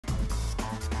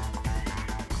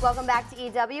Welcome back to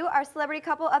EW. Our celebrity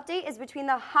couple update is between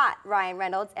the hot Ryan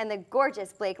Reynolds and the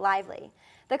gorgeous Blake Lively.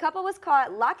 The couple was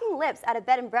caught locking lips at a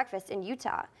bed and breakfast in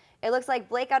Utah. It looks like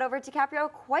Blake got over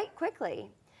DiCaprio quite quickly.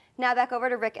 Now back over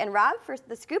to Rick and Rob for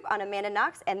the scoop on Amanda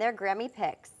Knox and their Grammy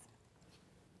picks.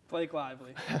 Blake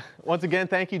Lively. Once again,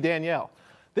 thank you, Danielle.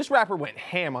 This rapper went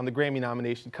ham on the Grammy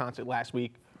nomination concert last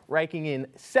week, ranking in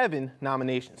 7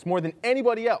 nominations, more than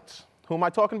anybody else. Who am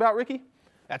I talking about, Ricky?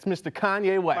 That's Mr.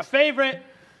 Kanye West. My favorite.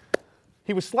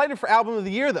 He was slighted for Album of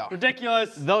the Year, though.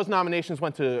 Ridiculous. Those nominations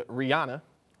went to Rihanna,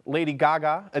 Lady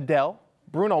Gaga, Adele,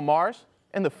 Bruno Mars,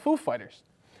 and the Foo Fighters.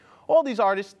 All these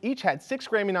artists each had 6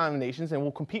 Grammy nominations and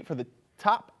will compete for the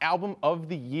top Album of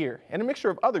the Year and a mixture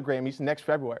of other Grammys next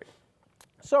February.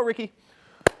 So, Ricky,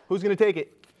 who's going to take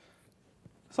it?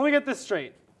 So let me get this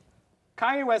straight.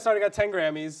 Kanye West already got 10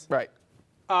 Grammys. Right.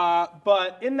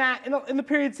 But in the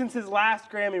period since his last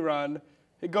Grammy run,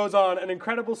 it goes on an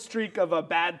incredible streak of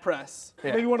bad press.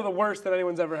 Yeah. Maybe one of the worst that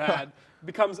anyone's ever had.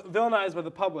 Becomes villainized by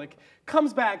the public.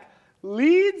 Comes back,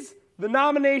 leads the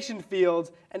nomination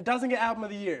field, and doesn't get Album of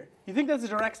the Year. You think that's a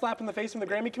direct slap in the face from the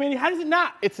Grammy committee? How does it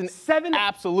not? It's an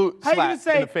absolute slap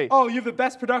in the face. Oh, you have the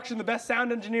best production, the best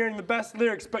sound engineering, the best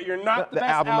lyrics, but you're not the best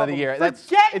album of the year.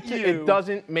 Forget you. It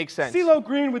doesn't make sense. CeeLo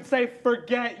Green would say,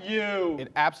 forget you.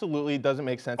 It absolutely doesn't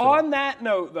make sense On that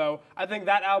note, though, I think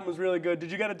that album was really good.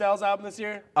 Did you get Adele's album this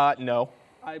year? No.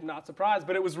 I'm not surprised,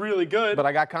 but it was really good. But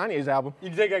I got Kanye's album. You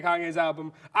did get Kanye's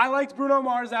album. I liked Bruno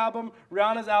Mars' album.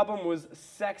 Rihanna's album was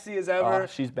sexy as ever. Oh,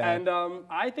 she's bad. And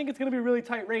I think it's going to be a really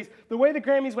tight race. The way the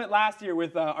Grammys went last year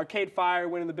with Arcade Fire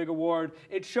winning the big award,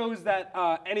 it shows that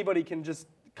anybody can just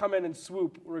come in and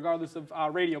swoop regardless of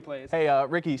radio plays. Hey,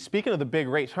 Ricky, speaking of the big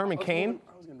race, Herman Cain.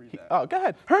 I was going to read that. Oh, go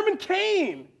ahead. Herman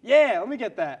Cain! Yeah, let me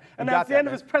get that. And that's the end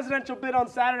of his presidential bid on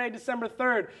Saturday, December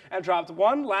 3rd, and dropped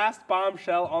one last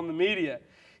bombshell on the media.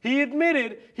 He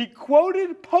admitted he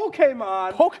quoted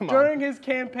Pokemon during his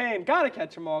campaign. Gotta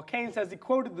catch 'em all. Cain says he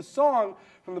quoted the song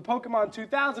from the Pokemon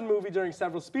 2000 movie during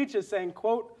several speeches, saying,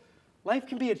 quote, "Life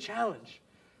can be a challenge.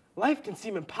 Life can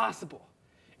seem impossible.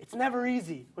 It's never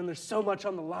easy when there's so much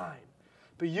on the line.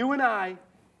 But you and I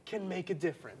can make a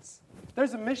difference.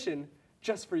 There's a mission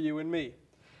just for you and me."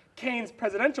 Cain's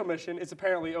presidential mission is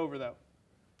apparently over, though.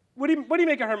 What do you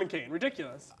make of Herman Cain?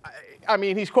 Ridiculous. I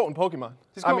mean, he's quoting Pokemon.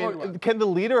 He's quoting Pokemon. Can the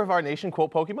leader of our nation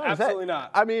quote Pokemon? Absolutely not.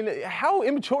 I mean, how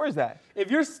immature is that? If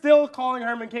you're still calling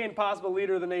Herman Cain possible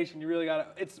leader of the nation, you really gotta.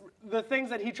 It's the things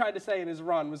that he tried to say in his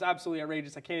run was absolutely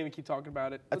outrageous. I can't even keep talking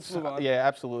about it. Let's move on. Yeah,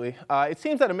 absolutely. It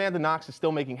seems that Amanda Knox is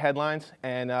still making headlines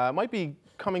and might be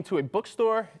coming to a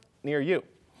bookstore near you.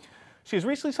 She has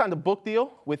recently signed a book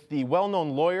deal with the well-known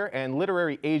lawyer and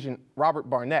literary agent Robert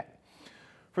Barnett.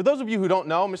 For those of you who don't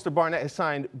know, Mr. Barnett has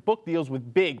signed book deals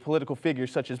with big political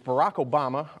figures such as Barack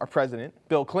Obama, our president,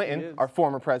 Bill Clinton, our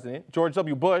former president, George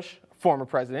W. Bush, former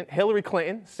president, Hillary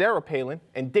Clinton, Sarah Palin,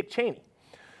 and Dick Cheney.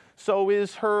 So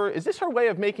is this her way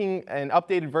of making an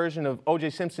updated version of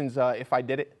O.J. Simpson's If I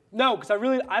Did It? No, because I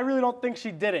really don't think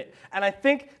she did it. And I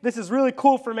think this is really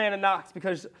cool for Amanda Knox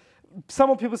because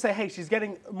some people say, hey, she's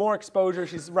getting more exposure.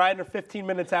 She's riding her 15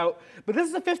 minutes out. But this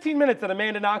is the 15 minutes that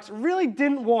Amanda Knox really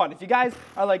didn't want. If you guys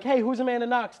are like, hey, who's Amanda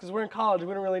Knox? Because we're in college,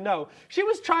 we don't really know. She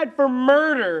was tried for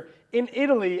murder in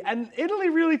Italy, and Italy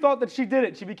really thought that she did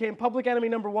it. She became public enemy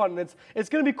 #1, and it's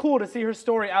going to be cool to see her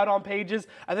story out on pages.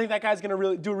 I think that guy's going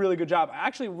to do a really good job. I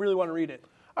actually really want to read it.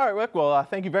 All right, Rick. Well,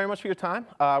 thank you very much for your time.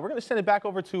 We're going to send it back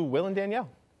over to Will and Danielle.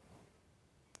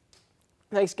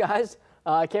 Thanks, guys.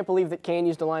 I can't believe that Cain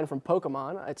used a line from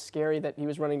Pokemon. It's scary that he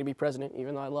was running to be president,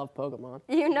 even though I love Pokemon.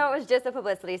 You know it was just a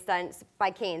publicity stunt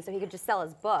by Cain so he could just sell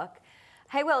his book.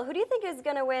 Hey, Will, who do you think is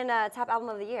going to win Top Album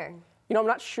of the Year? You know, I'm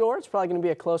not sure. It's probably going to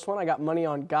be a close one. I got money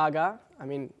on Gaga. I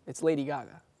mean, it's Lady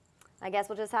Gaga. I guess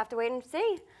we'll just have to wait and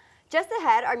see. Just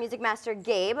ahead, our music master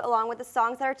Gabe, along with the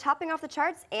songs that are topping off the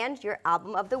charts and your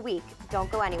Album of the Week. Don't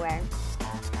go anywhere.